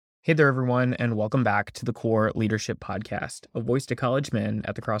Hey there, everyone, and welcome back to the Core Leadership Podcast, a voice to college men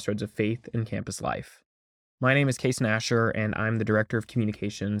at the crossroads of faith and campus life. My name is Case Asher, and I'm the Director of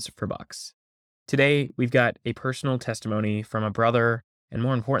Communications for Bucks. Today, we've got a personal testimony from a brother, and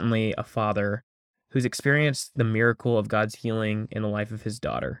more importantly, a father, who's experienced the miracle of God's healing in the life of his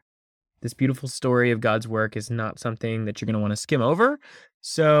daughter. This beautiful story of God's work is not something that you're going to want to skim over,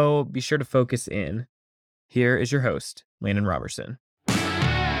 so be sure to focus in. Here is your host, Landon Robertson.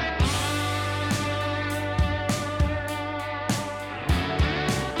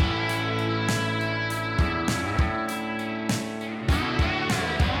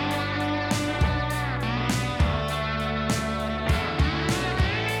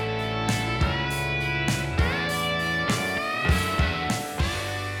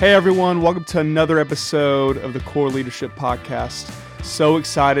 Hey everyone, welcome to another episode of the Core Leadership Podcast. So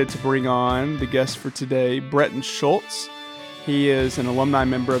excited to bring on the guest for today, Bretton Schultz. He is an alumni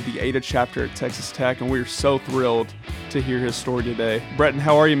member of the Ada chapter at Texas Tech, and we are so thrilled to hear his story today. Bretton,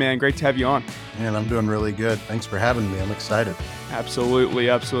 how are you, man? Great to have you on. Man, I'm doing really good. Thanks for having me. I'm excited.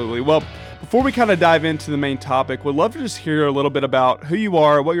 Absolutely. Well, before we kind of dive into the main topic, we'd love to just hear a little bit about who you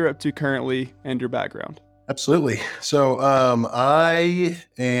are, what you're up to currently, and your background. Absolutely. So I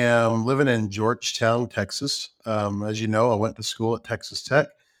am living in Georgetown, Texas. As you know, I went to school at Texas Tech,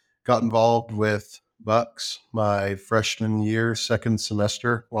 got involved with Bucks my freshman year, second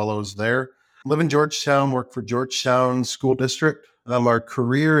semester while I was there. Live in Georgetown, work for Georgetown School District. I'm our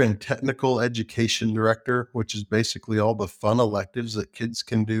career and technical education director, which is basically all the fun electives that kids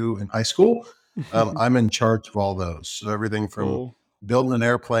can do in high school. I'm in charge of all those. So everything from Cool. building an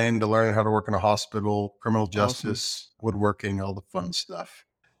airplane to learning how to work in a hospital, criminal Awesome. justice, woodworking, all the fun stuff.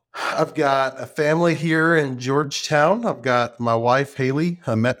 I've got a family here in Georgetown. I've got my wife, Haley.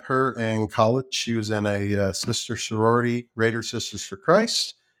 I met her in college. She was in a sister sorority, Raider Sisters for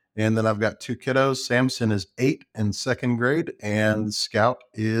Christ. And then I've got two kiddos. Samson is 8 in second grade, and Scout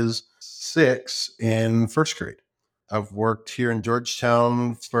is 6 in first grade. I've worked here in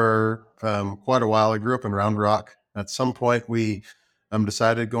Georgetown for quite a while. I grew up in Round Rock. At some point, we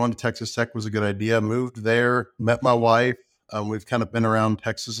decided going to Texas Tech was a good idea. Moved there, met my wife. We've kind of been around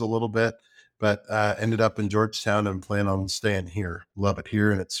Texas a little bit, but ended up in Georgetown and plan on staying here. Love it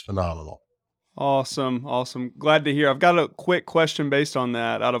here, and it's phenomenal. Awesome. Glad to hear. I've got a quick question based on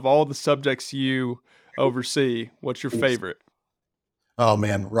that. Out of all the subjects you oversee, what's your favorite? Oh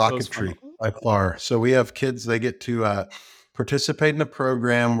man, rocketry by far. So we have kids, they get to participate in a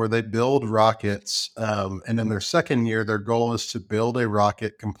program where they build rockets. And in their second year, their goal is to build a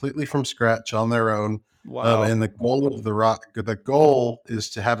rocket completely from scratch on their own. Wow. And the goal is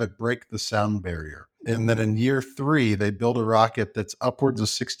to have it break the sound barrier. And then in year 3, they build a rocket that's upwards of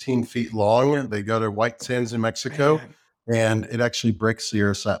 16 feet long. They go to White Sands, New Mexico, and it actually breaks the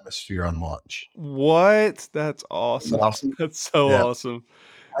Earth's atmosphere on launch. What? That's awesome. Awesome. That's so Yeah. awesome.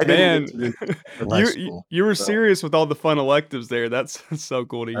 I Man, didn't get to do that in high school. you were so serious with all the fun electives there. That's so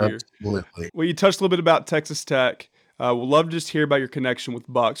cool to hear. Absolutely. Well, you touched a little bit about Texas Tech. We'd love to just hear about your connection with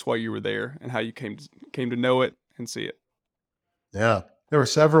Bucks while you were there and how you came to know it and see it. Yeah. There were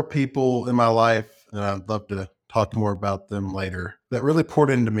several people in my life, and I'd love to talk more about them later, that really poured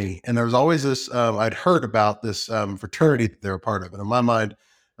into me. And there was always this, I'd heard about this fraternity that they were part of. And in my mind,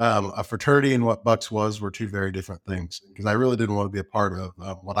 a fraternity and what Bucks was were two very different things, because I really didn't want to be a part of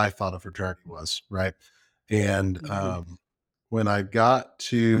what I thought a fraternity was, right? And when I got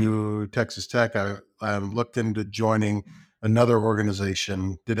to Texas Tech, I looked into joining another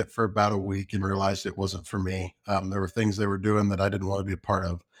organization, did it for about a week, and realized it wasn't for me. There were things they were doing that I didn't want to be a part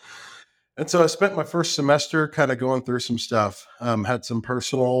of. And so I spent my first semester kind of going through some stuff, had some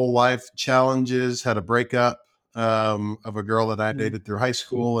personal life challenges, had a breakup of a girl that I dated through high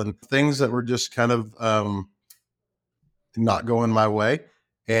school, and things that were just kind of not going my way.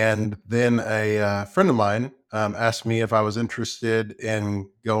 And then a friend of mine asked me if I was interested in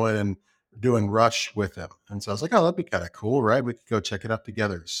going and doing Rush with him. And so I was like, oh, that'd be kind of cool, right? We could go check it out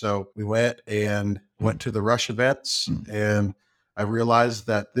together. So we went to the Rush events, and I realized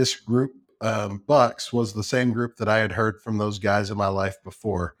that this group, Bucks, was the same group that I had heard from those guys in my life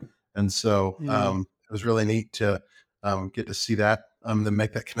before. And so it was really neat to get to see that, then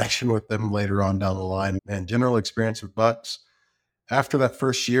make that connection with them later on down the line. And general experience with Bucks. After that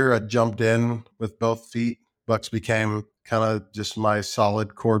first year, I jumped in with both feet. Bucks became kind of just my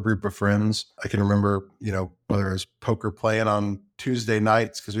solid core group of friends. I can remember, whether it was poker playing on Tuesday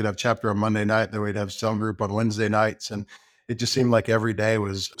nights, because we'd have chapter on Monday night, then we'd have cell group on Wednesday nights. And it just seemed like every day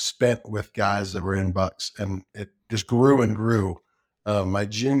was spent with guys that were in Bucks, and it just grew and grew. My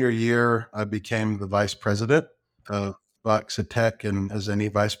junior year, I became the vice president of Bucks at Tech, and as any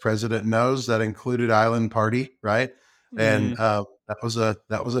vice president knows, that included Island Party, right? And that was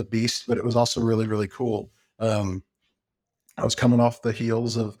a beast, but it was also really, really cool. I was coming off the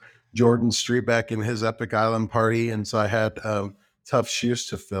heels of Jordan Strebeck and his epic Island Party, and so I had tough shoes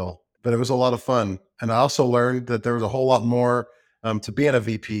to fill. But it was a lot of fun, and I also learned that there was a whole lot more to being a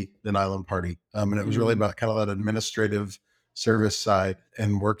VP than Island Party, and it was really about kind of that administrative service side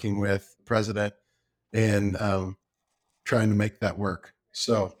and working with the president and trying to make that work.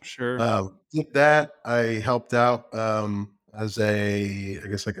 So with that, I helped out as I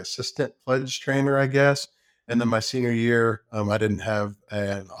guess like assistant pledge trainer, I guess. And then my senior year, I didn't have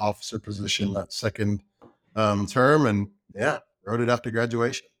an officer position that second term, and wrote it after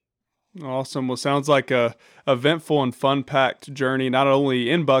graduation. Awesome. Well, sounds like a eventful and fun-packed journey, not only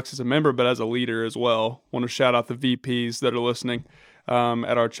in Bucks as a member, but as a leader as well. Want to shout out the VPs that are listening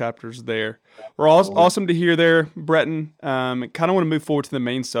at our chapters there. We're all awesome to hear there, Bretton. Kind of want to move forward to the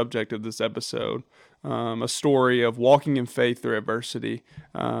main subject of this episode, a story of walking in faith through adversity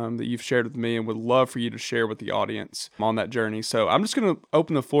that you've shared with me, and would love for you to share with the audience on that journey. So I'm just going to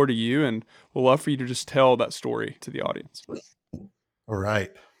open the floor to you, and we'd love for you to just tell that story to the audience. All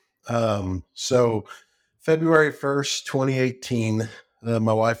right. So February 1st, 2018,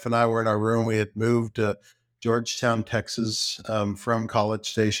 my wife and I were in our room. We had moved to Georgetown, Texas, from College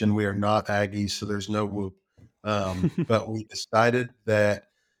Station. We are not Aggies, so there's no whoop. But we decided that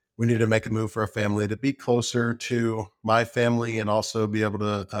we needed to make a move for our family to be closer to my family and also be able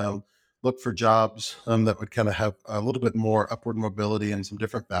to look for jobs that would kind of have a little bit more upward mobility and some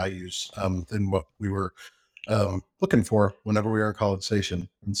different values than what we were looking for whenever we were in College Station.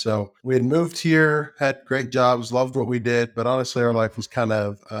 And so we had moved here, had great jobs, loved what we did, but honestly, our life was kind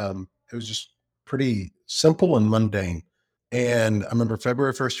of, it was just pretty simple and mundane. And I remember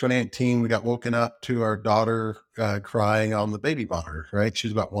February 1st, 2018, we got woken up to our daughter crying on the baby monitor, right? She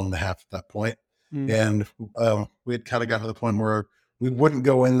was about 1.5 at that point. And we had kind of gotten to the point where we wouldn't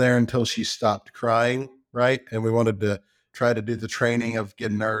go in there until she stopped crying, right? And we wanted to try to do the training of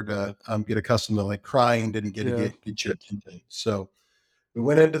getting her to get accustomed to like crying, didn't get your attention. So we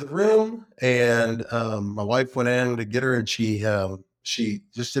went into the room, and my wife went in to get her, and she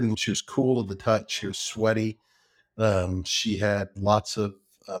just didn't, she was cool to the touch. She was sweaty. She had lots of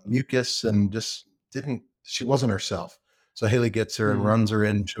mucus and just she wasn't herself. So Haley gets her and runs her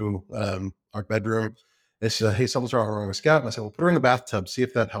into our bedroom. And she said, "Hey, something's wrong with Scout." And I said, "Well, put her in the bathtub, see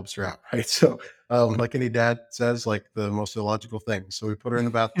if that helps her out." Right. So like any dad says, like the most illogical thing. So we put her in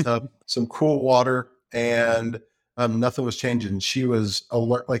the bathtub, some cool water, and nothing was changing. She was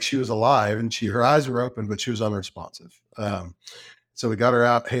alert, like she was alive, and her eyes were open, but she was unresponsive. So we got her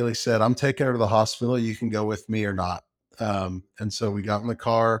out. Haley said, "I'm taking her to the hospital. You can go with me or not." And so we got in the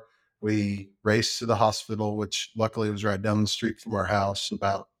car. We raced to the hospital, which luckily was right down the street from our house,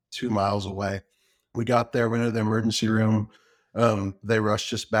 about 2 miles away. We got there, went into the emergency room. They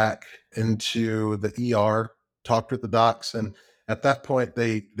rushed us back into the ER, talked with the docs. And at that point,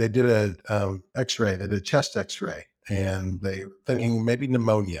 they did a x-ray. They did a chest x-ray, and they were thinking maybe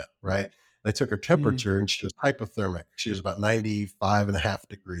pneumonia, right? They took her temperature, and she was hypothermic. She was about 95.5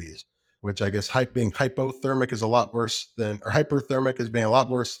 degrees, which I guess being hypothermic is a lot worse than, or hyperthermic is being a lot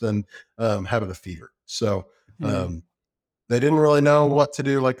worse than having a fever. So they didn't really know what to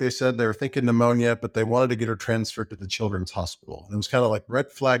do. Like they said, they were thinking pneumonia, but they wanted to get her transferred to the Children's Hospital. And it was kind of like red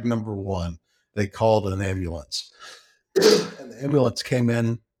flag number one. They called an ambulance. And the ambulance came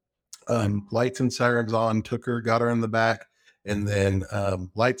in, lights and sirens on, took her, got her in the back, and then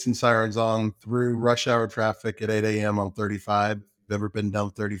lights and sirens on through rush hour traffic at 8 a.m. on 35. If you've ever been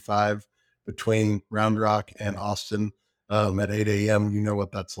down 35 between Round Rock and Austin at 8 a.m., you know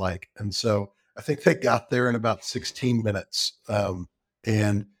what that's like. And so I think they got there in about 16 minutes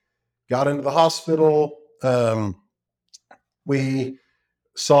and got into the hospital. We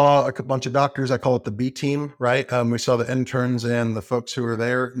saw a bunch of doctors. I call it the B team, right? We saw the interns and the folks who were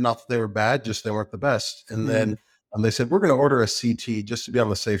there. Not that they were bad, just they weren't the best. And then they said, "We're going to order a CT just to be on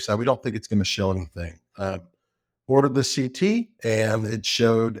the safe side. We don't think it's going to show anything." Ordered the CT, and it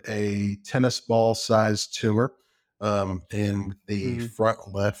showed a tennis ball sized tumor in the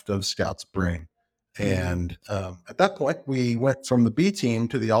front left of Scout's brain. And at that point, we went from the B team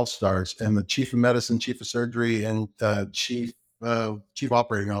to the All-Stars, and the chief of medicine, chief of surgery, and chief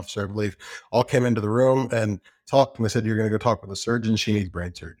operating officer, I believe, all came into the room and talked. And they said, "You're going to go talk with a surgeon. She needs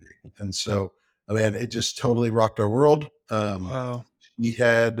brain surgery." And so, I mean, it just totally rocked our world. Wow. We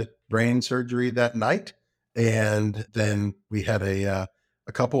had brain surgery that night, and then we had a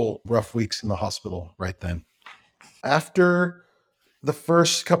couple rough weeks in the hospital right then. After the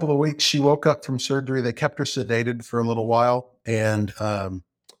first couple of weeks she woke up from surgery, they kept her sedated for a little while. And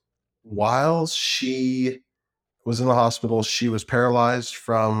while she was in the hospital, she was paralyzed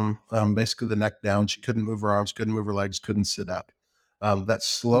from basically the neck down. She couldn't move her arms, couldn't move her legs, couldn't sit up. That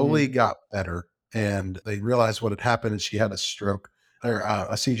slowly got better. And they realized what had happened, and she had a stroke or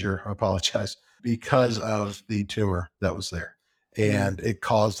a seizure, I apologize, because of the tumor that was there. And it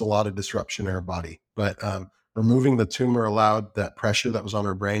caused a lot of disruption in her body. But removing the tumor allowed that pressure that was on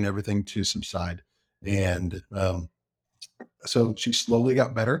her brain, everything to subside. And so she slowly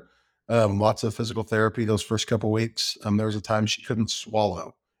got better. Lots of physical therapy those first couple of weeks. There was a time she couldn't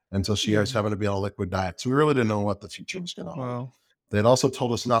swallow. And so she was having to be on a liquid diet. So we really didn't know what the future was going to hold. Wow. They'd also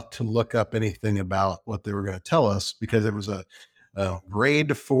told us not to look up anything about what they were going to tell us because it was a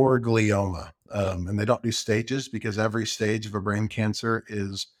grade 4 glioma. And they don't do stages because every stage of a brain cancer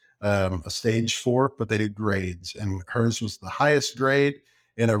is a stage 4, but they do grades. And hers was the highest grade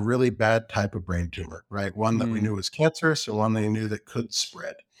in a really bad type of brain tumor, right? One that we knew was cancerous and one they knew that could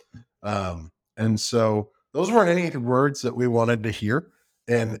spread. And so those weren't any words that we wanted to hear.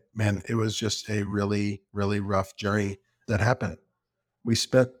 And man, it was just a really, really rough journey that happened. We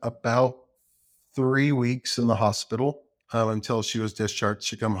spent about 3 weeks in the hospital until she was discharged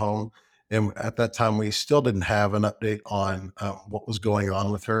to come home. And at that time, we still didn't have an update on what was going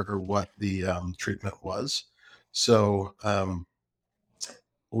on with her or what the treatment was. So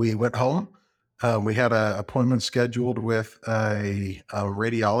we went home. We had an appointment scheduled with a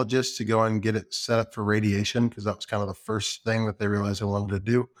radiologist to go and get it set up for radiation because that was kind of the first thing that they realized they wanted to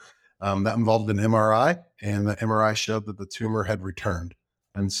do. That involved an MRI, and the MRI showed that the tumor had returned.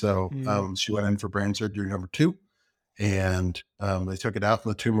 And so she went in for brain surgery number 2, and they took it out, and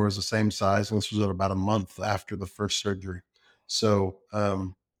the tumor was the same size. And this was about a month after the first surgery. So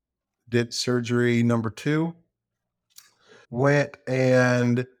did surgery number 2, went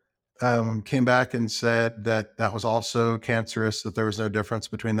and came back and said that that was also cancerous, that there was no difference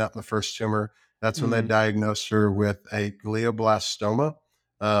between that and the first tumor. That's when they diagnosed her with a glioblastoma.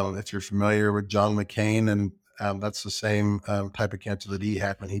 If you're familiar with John McCain, and that's the same type of cancer that he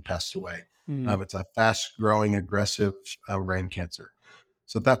had when he passed away. It's a fast growing, aggressive brain cancer.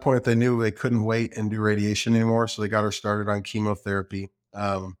 So at that point, they knew they couldn't wait and do radiation anymore. So they got her started on chemotherapy.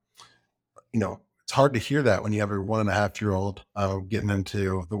 It's hard to hear that when you have a 1.5-year-old getting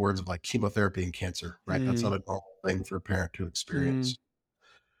into the words of like chemotherapy and cancer, right? That's not a normal thing for a parent to experience.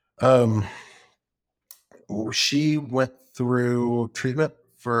 She went through treatment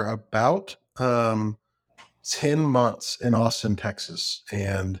for about 10 months in Austin, Texas.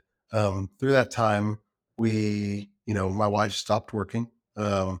 And through that time, my wife stopped working.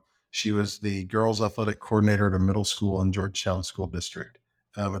 She was the girls athletic coordinator at a middle school in Georgetown School District.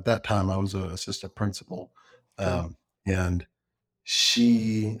 At that time, I was an assistant principal. And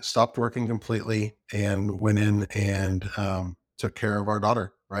she stopped working completely and went in and took care of our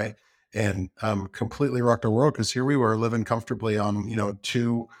daughter, right? And completely rocked our world because here we were living comfortably on,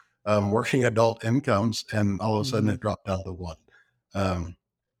 2 working adult incomes, and all of a sudden it dropped down to 1.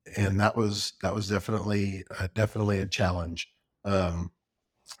 And that was definitely a challenge.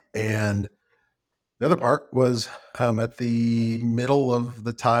 And the other part was at the middle of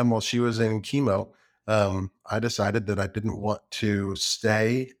the time while she was in chemo, I decided that I didn't want to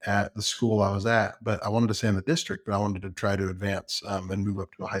stay at the school I was at, but I wanted to stay in the district, but I wanted to try to advance and move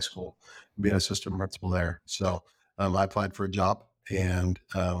up to a high school and be an assistant principal there. So I applied for a job and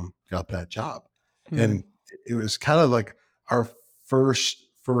got that job. And it was kind of like our first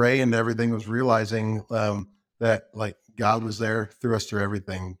foray into everything, was realizing that like God was there through us through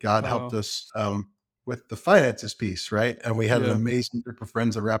everything. God helped us with the finances piece, right? And we had an amazing group of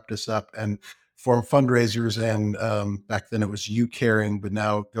friends that wrapped us up and formed fundraisers. And back then it was You Caring, but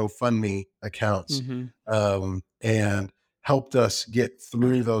now GoFundMe accounts, and helped us get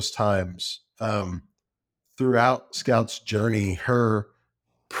through those times. Throughout Scout's journey, her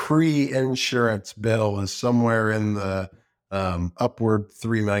pre-insurance bill is somewhere in the upward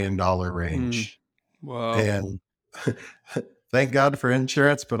 $3 million range. Wow. And thank God for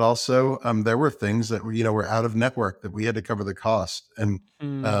insurance, but also there were things that were out of network that we had to cover the cost. And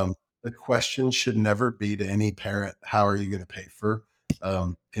the question should never be to any parent, how are you going to pay for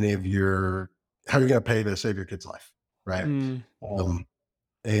how are you going to pay to save your kid's life? Right.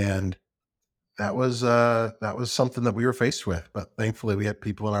 And that was something that we were faced with, but thankfully we had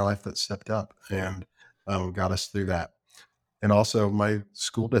people in our life that stepped up and got us through that. And also my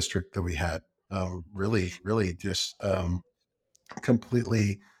school district that we had really, really just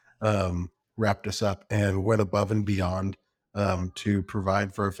completely wrapped us up and went above and beyond to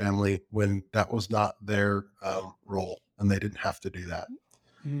provide for a family when that was not their role and they didn't have to do that.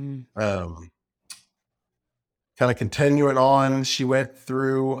 Mm. Kind of continuing on, she went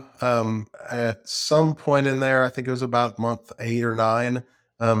through at some point in there, I think it was about month 8 or 9,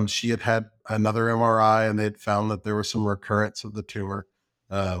 she had another MRI and they'd found that there was some recurrence of the tumor.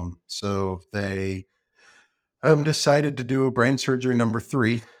 So they decided to do a brain surgery number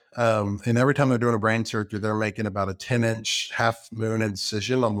 3. And every time they're doing a brain surgery, they're making about a 10-inch half moon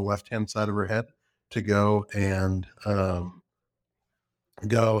incision on the left-hand side of her head to go and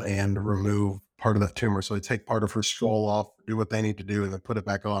remove part of that tumor. So they take part of her skull off, do what they need to do, and then put it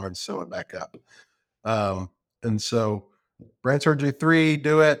back on and sew it back up. And so brain surgery 3,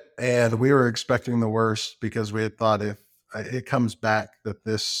 do it. And we were expecting the worst because we had thought if it comes back, that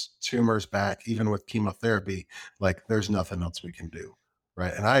this tumor's back, even with chemotherapy, like there's nothing else we can do.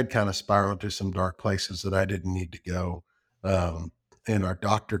 Right. And I had kind of spiraled to some dark places that I didn't need to go. And our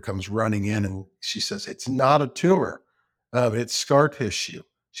doctor comes running in and she says, "It's not a tumor. It's scar tissue."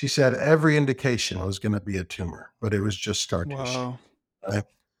 She said every indication was going to be a tumor, but it was just scar tissue. Wow. Right?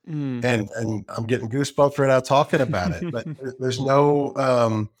 Mm. And I'm getting goosebumps right now talking about it, but there is no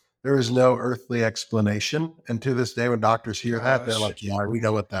earthly explanation. And to this day, when doctors hear that, they're Gosh. like, "Yeah, we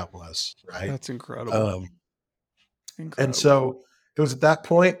know what that was." Right. That's incredible. And so it was at that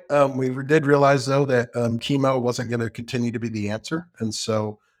point, we did realize though that chemo wasn't going to continue to be the answer. And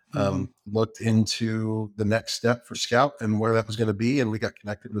so looked into the next step for Scout and where that was going to be. And we got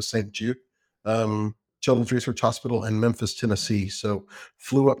connected with St. Jude Children's Research Hospital in Memphis, Tennessee. So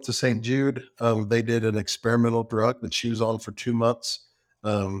flew up to St. Jude. They did an experimental drug that she was on for 2 months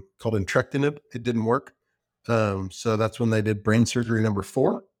called entrectinib. It didn't work. So that's when they did brain surgery number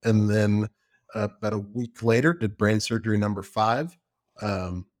 4. And then about a week later, did brain surgery number 5.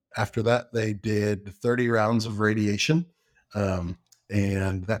 After that, they did 30 rounds of radiation.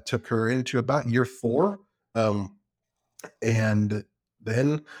 And that took her into about year 4. And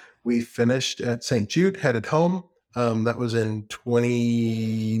then we finished at St. Jude, headed home. That was in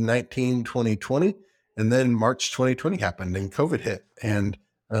 2019, 2020. And then March 2020 happened and COVID hit. And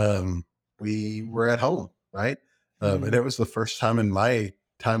we were at home, right? And it was the first time in my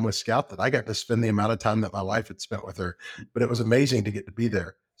time with Scout that I got to spend the amount of time that my wife had spent with her. But it was amazing to get to be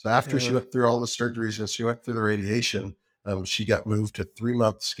there. So after she went through all the surgeries and she went through the radiation, she got moved to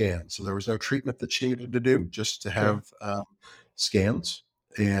 3-month scans. So there was no treatment that she needed to do, just to have scans.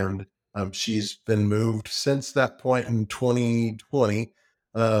 And she's been moved since that point in 2020.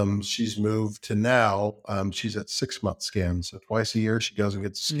 She's moved to now, she's at 6-month scans. So twice a year she goes and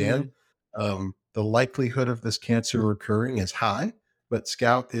gets a scan. The likelihood of this cancer recurring is high, but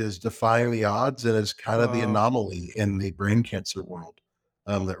Scout is defying the odds and is kind of the anomaly in the brain cancer world.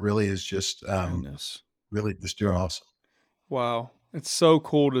 That really is just really just doing awesome. Wow. It's so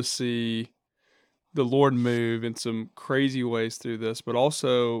cool to see the Lord move in some crazy ways through this, but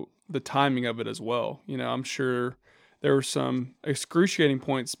also the timing of it as well. You know, I'm sure there were some excruciating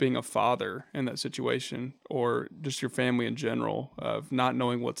points being a father in that situation, or just your family in general, of not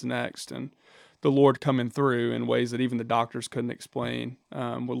knowing what's next, and the Lord coming through in ways that even the doctors couldn't explain.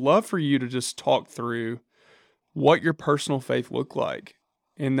 Would love for you to just talk through what your personal faith looked like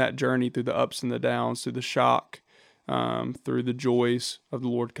in that journey, through the ups and the downs, through the shock, through the joys of the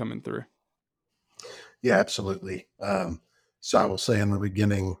Lord coming through. Yeah, absolutely. So I will say in the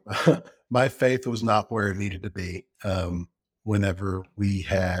beginning, my faith was not where it needed to be. Whenever we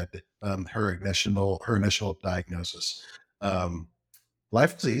had her initial diagnosis,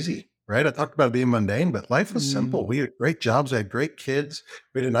 life was easy, right? I talked about it being mundane, but life was simple. We had great jobs, we had great kids,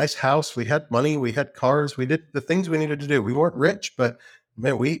 we had a nice house, we had money, we had cars, we did the things we needed to do. We weren't rich, but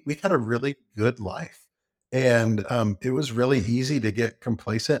man, we had a really good life. And it was really easy to get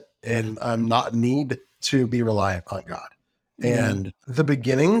complacent and not need to be reliant on God. And the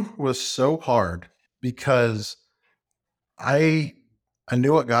beginning was so hard because I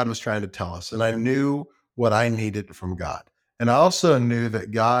knew what God was trying to tell us, and I knew what I needed from God. And I also knew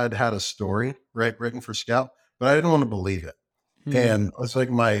that God had a story, right, written for Scout, but I didn't want to believe it. And it's like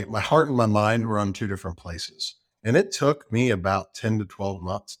my heart and my mind were on 2 different places. And it took me about 10 to 12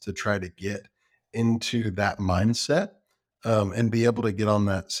 months to try to get into that mindset and be able to get on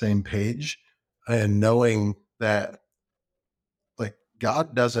that same page, and knowing that like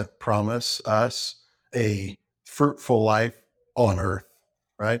God doesn't promise us a fruitful life on earth,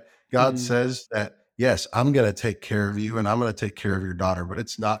 right? God says that, yes, I'm going to take care of you and I'm going to take care of your daughter, but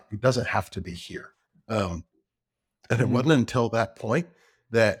it doesn't have to be here. And it wasn't until that point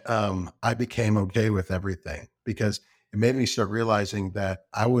that I became okay with everything, because it made me start realizing that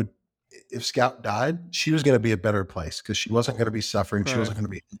I would if Scout died, she was going to be a better place because she wasn't going to be suffering. She Right. wasn't going to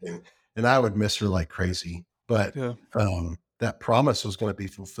be eating, and I would miss her like crazy. But Yeah. that promise was going to be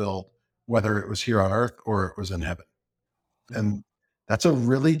fulfilled, whether it was here on earth or it was in heaven. And that's a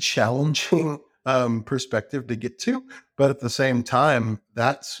really challenging perspective to get to. But at the same time,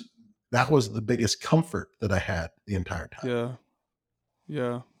 that was the biggest comfort that I had the entire time. Yeah.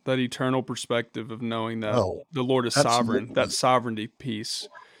 Yeah. That eternal perspective of knowing that Oh, the Lord is sovereign, absolutely. that sovereignty piece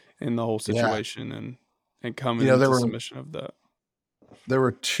in the whole Yeah. situation and coming You know, into submission of that. there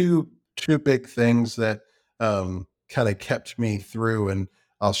were two big things that kind of kept me through, and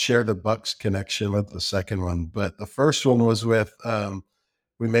I'll share the Bucks connection with the second one. But the first one was with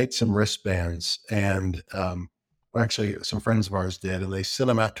we made some wristbands, and actually some friends of ours did, and they sent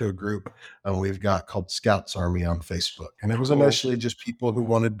them out to a group we've got called Scouts Army on Facebook. And it was Cool. initially just people who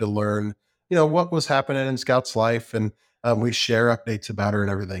wanted to learn, what was happening in Scout's life, and we share updates about her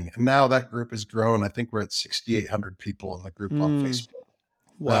and everything. And now that group has grown. I think we're at 6,800 people in the group on Facebook.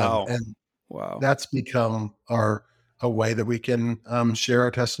 Wow. And Wow. that's become a way that we can share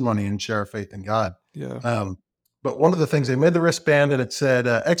our testimony and share our faith in God. Yeah. But one of the things, they made the wristband and it said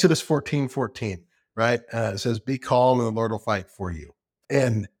Exodus 14:14, right? It says, "Be calm and the Lord will fight for you."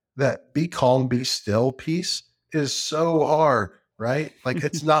 And that "be calm, be still" piece is so hard, right? Like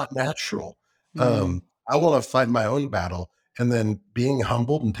it's not natural. I want to fight my own battle, and then being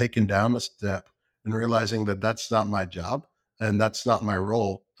humbled and taken down a step and realizing that that's not my job and that's not my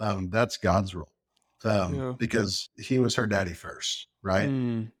role. That's God's role. Yeah. Because he was her daddy first, right?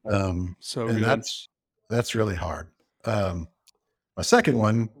 So And good. that's really hard. My second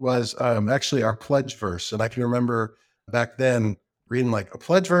one was actually our pledge verse. And I can remember back then reading like, a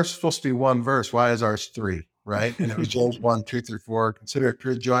pledge verse is supposed to be one verse. Why is ours three? Right. And it was James 1:2-4. "Consider it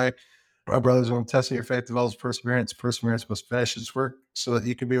pure joy, my brothers, when testing your faith develops perseverance. Perseverance must finish its work so that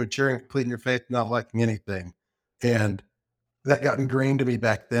you can be mature and complete in your faith, not lacking anything." And that got ingrained to me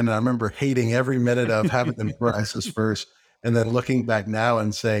back then. And I remember hating every minute of having to memorize this verse. And then looking back now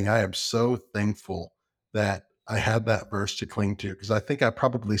and saying, I am so thankful that I had that verse to cling to, because I think I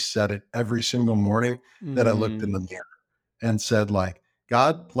probably said it every single morning that I looked in the mirror and said, like,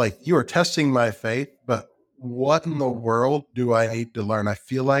 God, like, you are testing my faith, but what in the world do I need to learn? I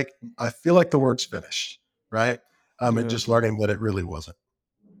feel like the work's finished, right? Yeah. And just learning that it really wasn't.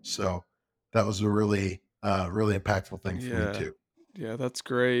 So that was a really, really impactful thing for me too. Yeah, that's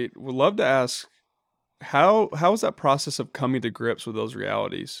great. Would love to ask, how was that process of coming to grips with those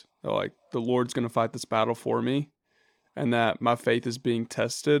realities? Like, the Lord's going to fight this battle for me, and that my faith is being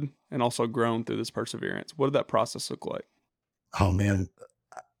tested and also grown through this perseverance. What did that process look like? Oh man,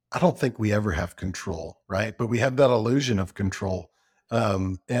 I don't think we ever have control, right? But we have that illusion of control.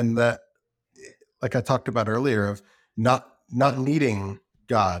 And that, like I talked about earlier, of not needing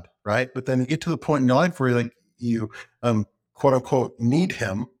God, right? But then you get to the point in your life where you quote unquote need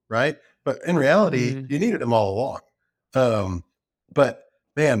him, right? But in reality, you needed him all along. But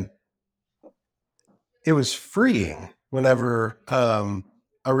man, it was freeing whenever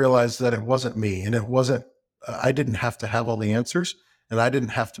I realized that it wasn't me, and it wasn't, I didn't have to have all the answers, and I didn't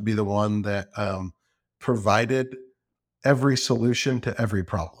have to be the one that provided every solution to every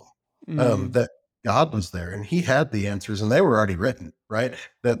problem. That God was there and he had the answers, and they were already written, right?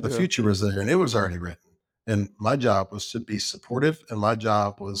 That the future was there and it was already written. And my job was to be supportive, and my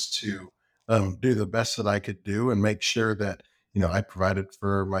job was to do the best that I could do and make sure that, I provided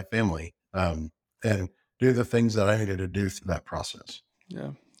for my family and do the things that I needed to do through that process.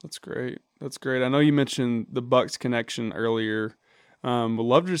 Yeah, that's great. That's great. I know you mentioned the Bucks connection earlier. Would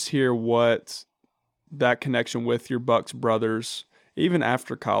love to just hear what that connection with your Bucks brothers, even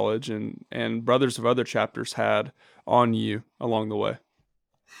after college, and brothers of other chapters had on you along the way.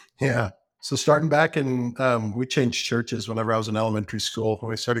 Yeah. So starting back in, we changed churches whenever I was in elementary school. When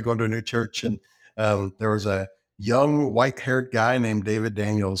we started going to a new church, and there was a young white-haired guy named David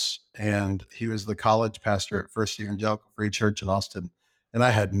Daniels, and he was the college pastor at First Evangelical Free Church in Austin. And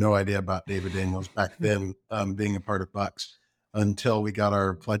I had no idea about David Daniels back then, being a part of Bucks, until we got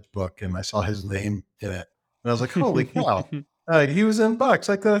our pledge book and I saw his name in it. And I was like, holy cow, he was in Bucks.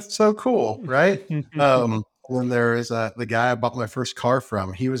 Like, that's so cool, right? When there is the guy I bought my first car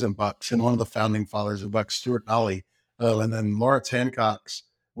from, he was in Bucks, and one of the founding fathers of Bucks, Stuart Nolly. And then Lawrence Hancock's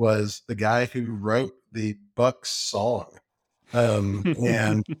was the guy who wrote the Bucks song.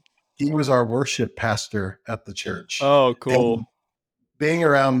 And he was our worship pastor at the church. Oh, cool. And being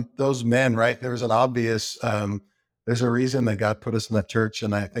around those men, right? There was an obvious, there's a reason that God put us in that church.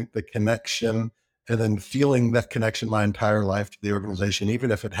 And I think the connection, and then feeling that connection my entire life to the organization,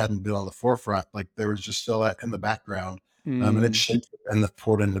 even if it hadn't been on the forefront, like there was just still that in the background. And it shaped and that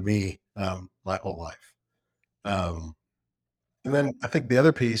poured into me my whole life. Um, and then I think the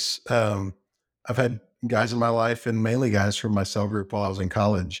other piece, I've had guys in my life and mainly guys from my cell group while I was in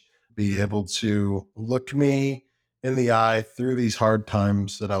college be able to look me in the eye through these hard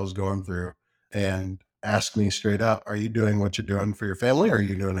times that I was going through and ask me straight up, are you doing what you're doing for your family or are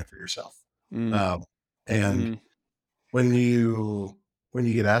you doing it for yourself? Mm, Um, and mm, when you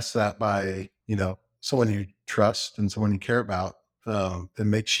get asked that by, someone you trust and someone you care about, it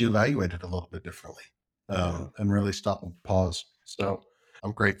makes you evaluate it a little bit differently, yeah, and really stop and pause. So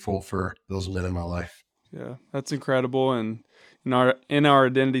I'm grateful for those men in my life. yeah, that's incredible. And in our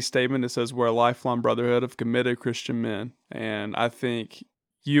identity statement, it says we're a lifelong brotherhood of committed Christian men, and I think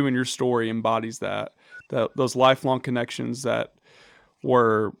you and your story embodies that those lifelong connections that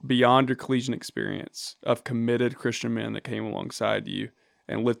were beyond your collegiate experience of committed Christian men that came alongside you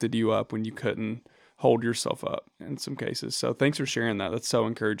and lifted you up when you couldn't hold yourself up in some cases. So thanks for sharing that. That's so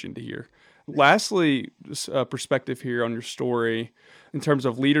encouraging to hear. Lastly, just a perspective here on your story in terms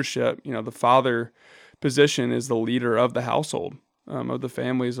of leadership. The father position is the leader of the household, of the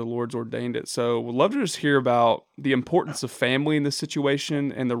family as the Lord's ordained it. So would love to just hear about the importance of family in this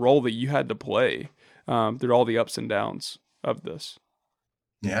situation and the role that you had to play through all the ups and downs of this.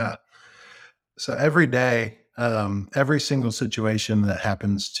 Yeah. So every day, every single situation that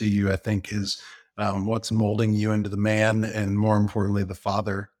happens to you, I think is what's molding you into the man and more importantly, the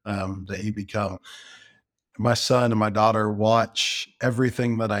father that you become. My son and my daughter watch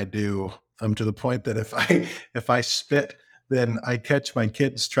everything that I do, to the point that if I if I spit, then I catch my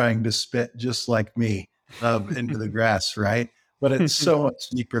kids trying to spit just like me into the grass, right? But it's so much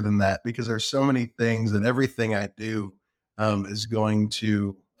deeper than that because there's so many things and everything I do is going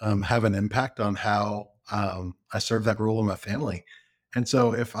to have an impact on how I serve that role in my family. And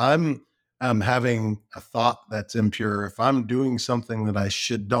so if I'm having a thought that's impure, if I'm doing something that I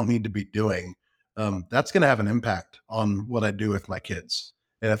should don't need to be doing, that's going to have an impact on what I do with my kids.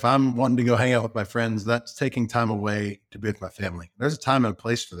 And if I'm wanting to go hang out with my friends, that's taking time away to be with my family. There's a time and a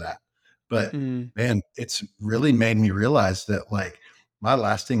place for that. But Mm, man, it's really made me realize that like my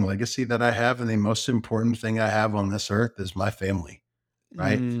lasting legacy that I have and the most important thing I have on this earth is my family,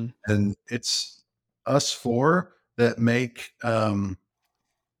 right? mm, And it's us four that make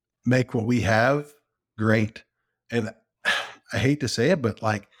what we have great. And I hate to say it, but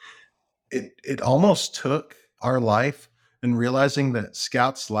like it almost took our life and realizing that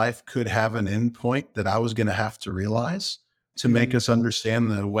Scout's life could have an end point that I was going to have to realize to make mm, us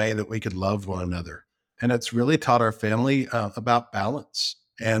understand the way that we could love one another. And it's really taught our family about balance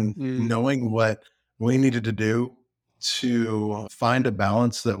and mm, knowing what we needed to do to find a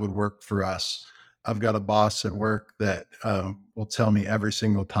balance that would work for us. I've got a boss at work that will tell me every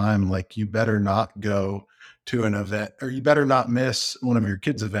single time, like, you better not go to an event or you better not miss one of your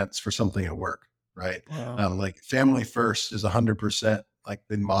kids' events for something at work, right? wow. Like family first is 100% like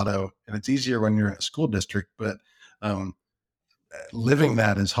the motto. And it's easier when you're in a school district, but um, living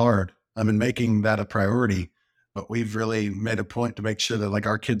that is hard. I mean, making that a priority, but we've really made a point to make sure that like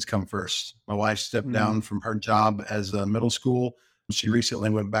our kids come first. My wife stepped Mm, down from her job as a middle school. She recently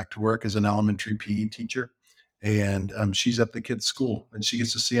went back to work as an elementary PE teacher. And she's at the kids' school and she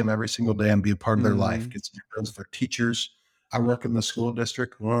gets to see them every single day and be a part of their life, mm, gets to be friends with their teachers. I work in the school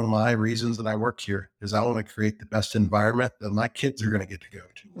district. One of my reasons that I work here is I want to create the best environment that my kids are going to get to go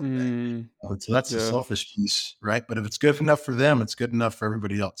to one day. mm, So that's the yeah, selfish piece, right? But if it's good enough for them, it's good enough for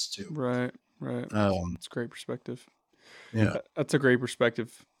everybody else too. right, right. Um, That's a great perspective. yeah. That's a great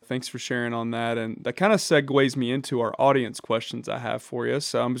perspective. Thanks for sharing on that. And that kind of segues me into our audience questions I have for you.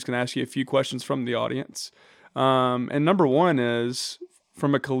 So I'm just going to ask you a few questions from the audience. And number one is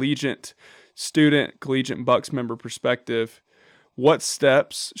from a collegiate Bucks member perspective, what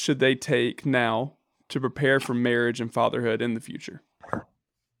steps should they take now to prepare for marriage and fatherhood in the future?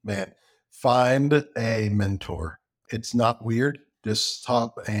 Man, find a mentor. It's not weird. Just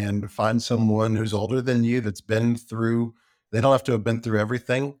stop and find someone who's older than you that's been through, they don't have to have been through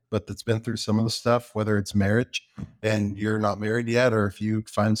everything, but that's been through some of the stuff, whether it's marriage and you're not married yet, or if you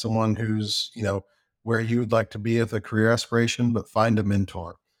find someone who's, where you would like to be with a career aspiration, but find a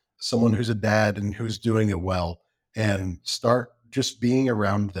mentor, someone who's a dad and who's doing it well, and start just being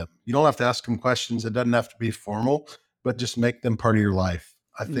around them. You don't have to ask them questions. It doesn't have to be formal, but just make them part of your life.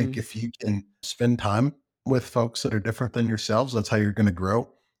 I think Mm, if you can spend time with folks that are different than yourselves, that's how you're going to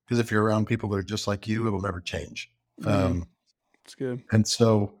grow. Because if you're around people that are just like you, it will never change. mm, Um, that's good. and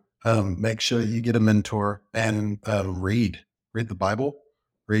so make sure that you get a mentor and read the Bible,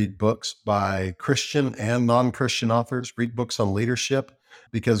 read books by Christian and non-Christian authors, read books on leadership.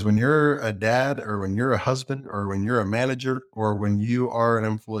 Because when you're a dad or when you're a husband or when you're a manager or when you are an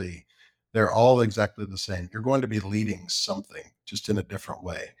employee, They're all exactly the same. You're going to be leading something just in a different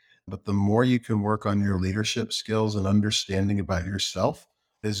way. But the more you can work on your leadership skills and understanding about yourself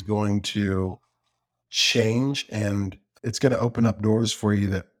is going to change, and it's going to open up doors for you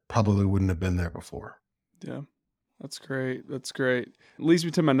that probably wouldn't have been there before. Yeah, that's great. That's great. It leads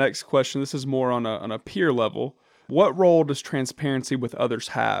me to my next question. This is more on a peer level. What role does transparency with others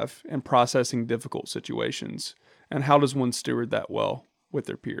have in processing difficult situations? And how does one steward that well with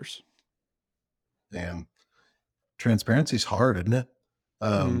their peers? And transparency is hard, isn't it?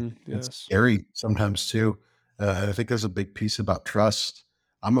 It's Yes. scary sometimes too. And I think there's a big piece about trust.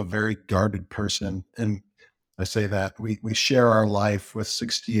 I'm a very guarded person. And I say that we share our life with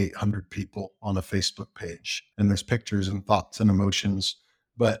 6,800 people on a Facebook page, and there's pictures and thoughts and emotions.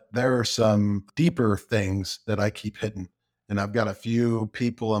 But there are some deeper things that I keep hidden. And I've got a few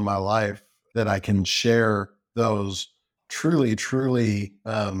people in my life that I can share those truly, truly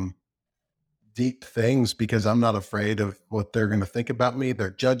deep things because I'm not afraid of what they're going to think about me,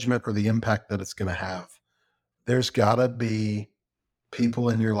 their judgment, or the impact that it's going to have. There's got to be people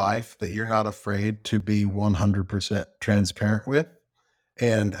in your life that you're not afraid to be 100% transparent with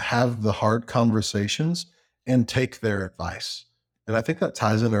and have the hard conversations and take their advice. And I think that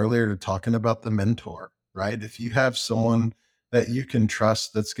ties in earlier to talking about the mentor, right? If you have someone that you can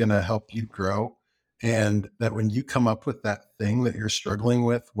trust that's going to help you grow, and that when you come up with that thing that you're struggling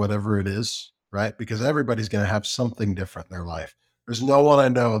with, whatever it is, right? Because everybody's going to have something different in their life. There's no one I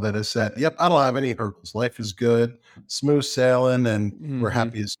know that has said, yep, I don't have any hurdles. Life is good, smooth sailing, and we're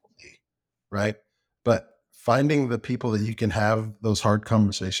happy as can be, right? But finding the people that you can have those hard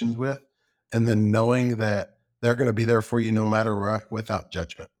conversations with, and then knowing that they're going to be there for you no matter what, without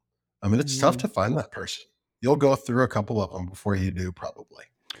judgment. I mean, it's tough to find that person. You'll go through a couple of them before you do, probably.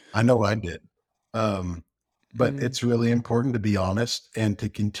 I know I did. But it's really important to be honest and to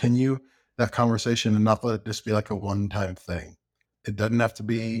continue that conversation and not let it just be like a one-time thing. It doesn't have to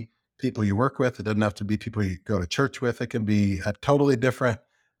be people you work with. It doesn't have to be people you go to church with. It can be a totally different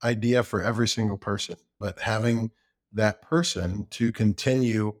idea for every single person, but having that person to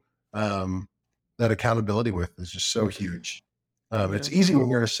continue that accountability with is just so huge. It's easy when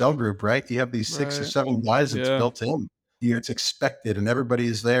you're in a cell group, right? You have these 6 or 7 guys that's built in. It's expected and everybody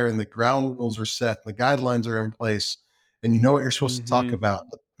is there and the ground rules are set, the guidelines are in place, and you know what you're supposed to talk about.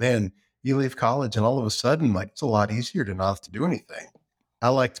 But man, you leave college and all of a sudden, like, it's a lot easier to not have to do anything. I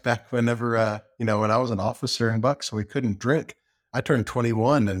liked back whenever, when I was an officer in Bucks, we couldn't drink. I turned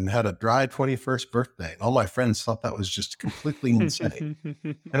 21 and had a dry 21st birthday. And all my friends thought that was just completely insane.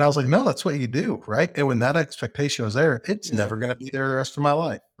 And I was like, no, that's what you do, right? And when that expectation was there, it's never going to be there the rest of my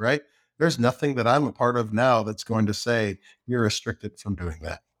life, right? There's nothing that I'm a part of now that's going to say you're restricted from doing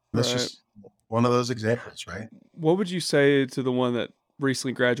that. That's just one of those examples, right? What would you say to the one that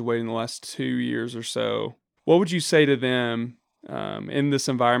recently graduated in the last 2 years or so? What would you say to them in this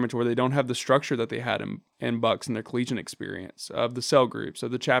environment where they don't have the structure that they had in Bucks in their collegiate experience, of the cell groups,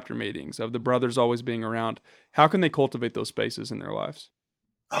 of the chapter meetings, of the brothers always being around? How can they cultivate those spaces in their lives?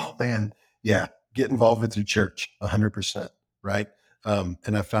 Oh, man. Yeah. Get involved with your church 100%. Right.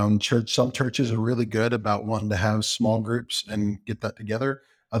 And I found some churches are really good about wanting to have small groups and get that together.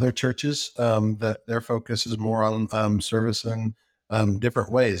 Other churches, that their focus is more on service in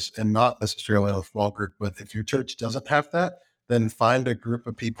different ways and not necessarily a small group. But if your church doesn't have that, then find a group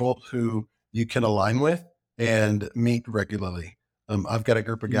of people who you can align with and meet regularly. I've got a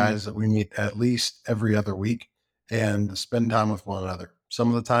group of guys that we meet at least every other week and spend time with one another. Some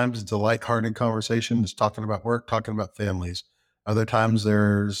of the times it's a lighthearted conversation, just talking about work, talking about families. Other times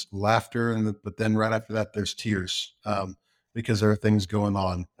there's laughter, but then right after that, there's tears because there are things going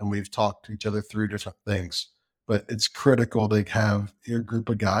on and we've talked to each other through different things. But it's critical to have your group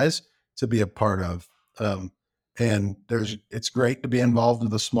of guys to be a part of. And it's great to be involved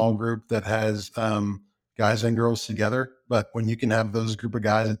with a small group that has guys and girls together. But when you can have those group of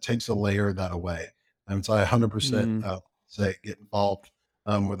guys, it takes a layer of that away. And so I 100% say get involved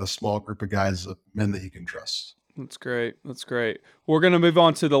with a small group of guys, of men that you can trust. That's great. That's great. We're going to move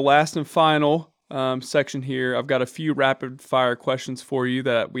on to the last and final section here. I've got a few rapid fire questions for you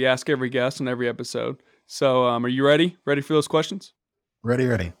that we ask every guest in every episode. So are you ready? Ready for those questions?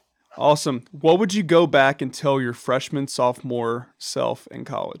 Ready. Awesome. What would you go back and tell your freshman, sophomore self in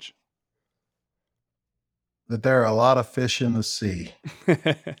college? That there are a lot of fish in the sea.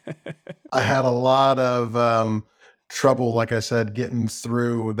 I had a lot of trouble, like I said, getting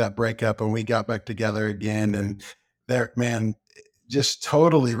through that breakup, and we got back together again. And there, man, just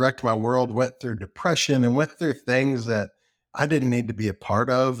totally wrecked my world, went through depression and went through things that I didn't need to be a part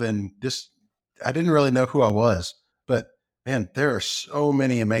of. And just, I didn't really know who I was, but man, there are so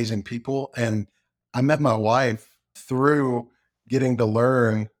many amazing people. And I met my wife through getting to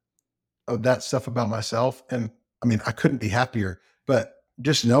learn of that stuff about myself. And I mean, I couldn't be happier, but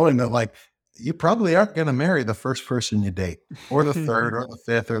just knowing that like, you probably aren't going to marry the first person you date or the third or the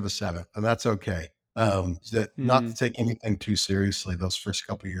fifth or the seventh. And that's okay. That not to take anything too seriously those first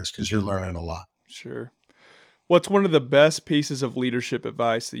couple of years, because you're learning a lot. Sure. What's one of the best pieces of leadership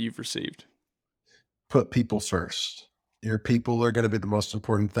advice that you've received? Put people first. Your people are going to be the most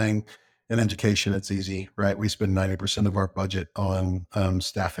important thing. In education, it's easy, right? We spend 90% of our budget on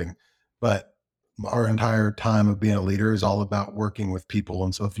staffing, but our entire time of being a leader is all about working with people.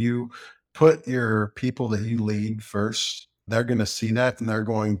 And so if you put your people that you lead first, they're going to see that and they're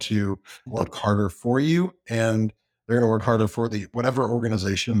going to work harder for you, and they're going to work harder for the whatever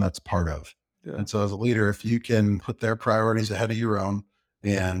organization that's part of. Yeah. And so as a leader, if you can put their priorities ahead of your own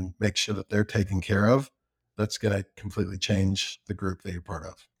and make sure that they're taken care of, that's going to completely change the group that you're part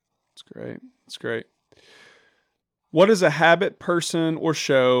of. That's great. That's great. What is a habit, person, or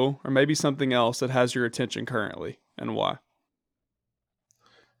show, or maybe something else that has your attention currently, and why?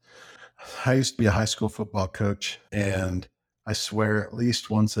 I used to be a high school football coach, and I swear at least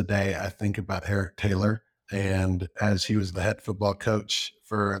once a day, I think about Eric Taylor. And as he was the head football coach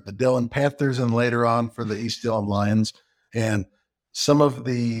for the Dillon Panthers and later on for the East Dillon Lions, and some of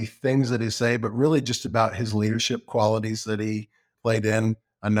the things that he say, but really just about his leadership qualities that he played in.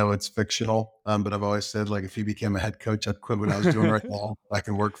 I know it's fictional, but I've always said, like, if he became a head coach, I'd quit what I was doing right now. I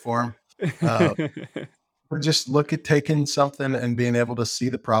can work for him. Or just look at taking something and being able to see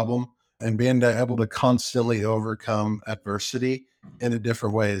the problem and being able to constantly overcome adversity in a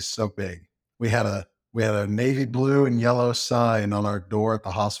different way is so big. We had a navy blue and yellow sign on our door at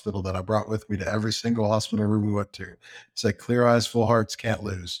the hospital that I brought with me to every single hospital room we went to. It said, "Clear eyes, full hearts, can't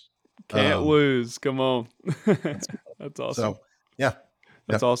lose." Can't lose. Come on. That's awesome. So, yeah.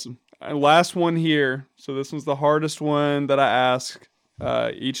 That's awesome. And last one here. So this one's the hardest one that I ask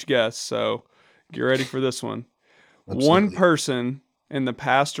each guest. So get ready for this one. Absolutely. One person in the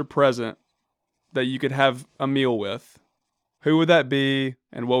past or present that you could have a meal with, who would that be,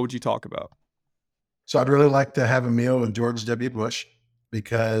 and what would you talk about? So I'd really like to have a meal with George W. Bush,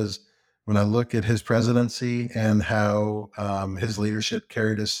 because when I look at his presidency and how his leadership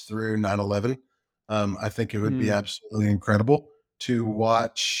carried us through 9/11, I think it would be absolutely incredible to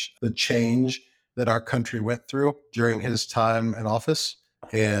watch the change that our country went through during his time in office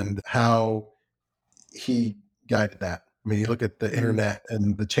and how he guided that. I mean, you look at the internet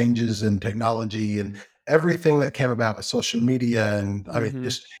and the changes in technology and everything that came about with social media. And I mean,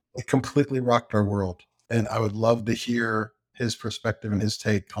 just it completely rocked our world. And I would love to hear his perspective and his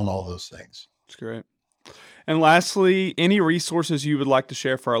take on all those things. That's great. And lastly, any resources you would like to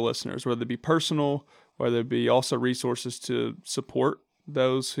share for our listeners, whether it be personal, whether it be also resources to support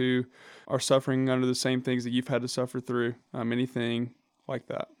those who are suffering under the same things that you've had to suffer through, anything like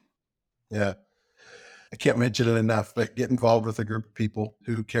that. Yeah. I can't mention it enough, but get involved with a group of people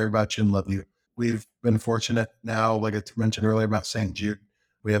who care about you and love you. We've been fortunate now, like I mentioned earlier about St. Jude.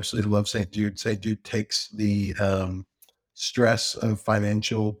 We absolutely love St. Jude. St. Jude takes the stress of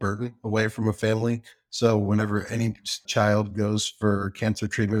financial burden away from a family. So whenever any child goes for cancer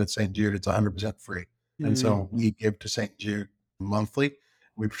treatment at St. Jude, it's 100% free. And so we give to St. Jude monthly.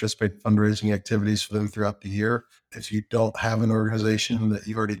 We participate in fundraising activities for them throughout the year. If you don't have an organization that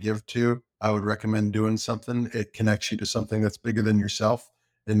you already give to, I would recommend doing something. It connects you to something that's bigger than yourself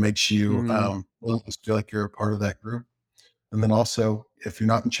and makes you feel like you're a part of that group. And then also, if you're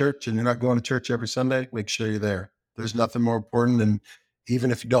not in church and you're not going to church every Sunday, make sure you're there. There's nothing more important than, even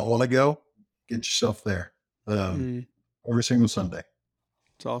if you don't want to go, get yourself there every single Sunday.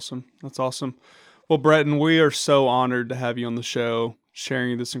 That's awesome. That's awesome. Well, Bretton, we are so honored to have you on the show,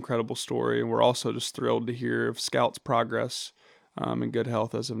 sharing this incredible story. And we're also just thrilled to hear of Scout's progress and good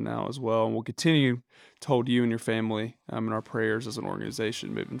health as of now as well. And we'll continue to hold you and your family in our prayers as an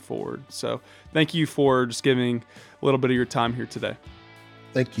organization moving forward. So thank you for just giving a little bit of your time here today.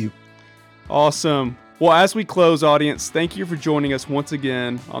 Thank you. Awesome. Well, as we close, audience, thank you for joining us once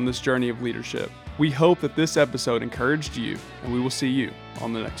again on this journey of leadership. We hope that this episode encouraged you, and we will see you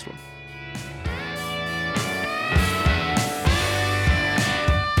on the next one.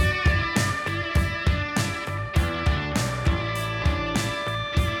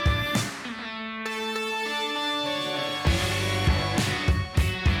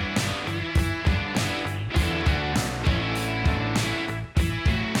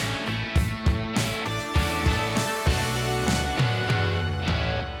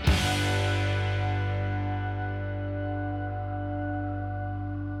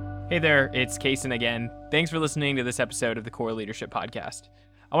 Hey there, it's Kaysen again. Thanks for listening to this episode of the Core Leadership Podcast.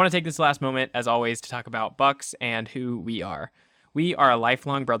 I want to take this last moment, as always, to talk about Bucks and who we are. We are a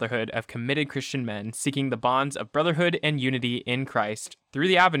lifelong brotherhood of committed Christian men seeking the bonds of brotherhood and unity in Christ through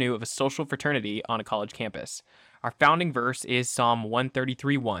the avenue of a social fraternity on a college campus. Our founding verse is Psalm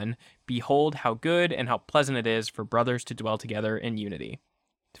 133:1, "Behold how good and how pleasant it is for brothers to dwell together in unity."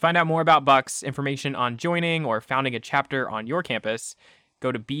 To find out more about Bucks, information on joining or founding a chapter on your campus,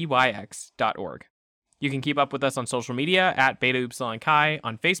 go to byx.org. You can keep up with us on social media at Beta Upsilon Chi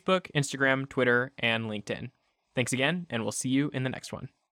on Facebook, Instagram, Twitter, and LinkedIn. Thanks again, and we'll see you in the next one.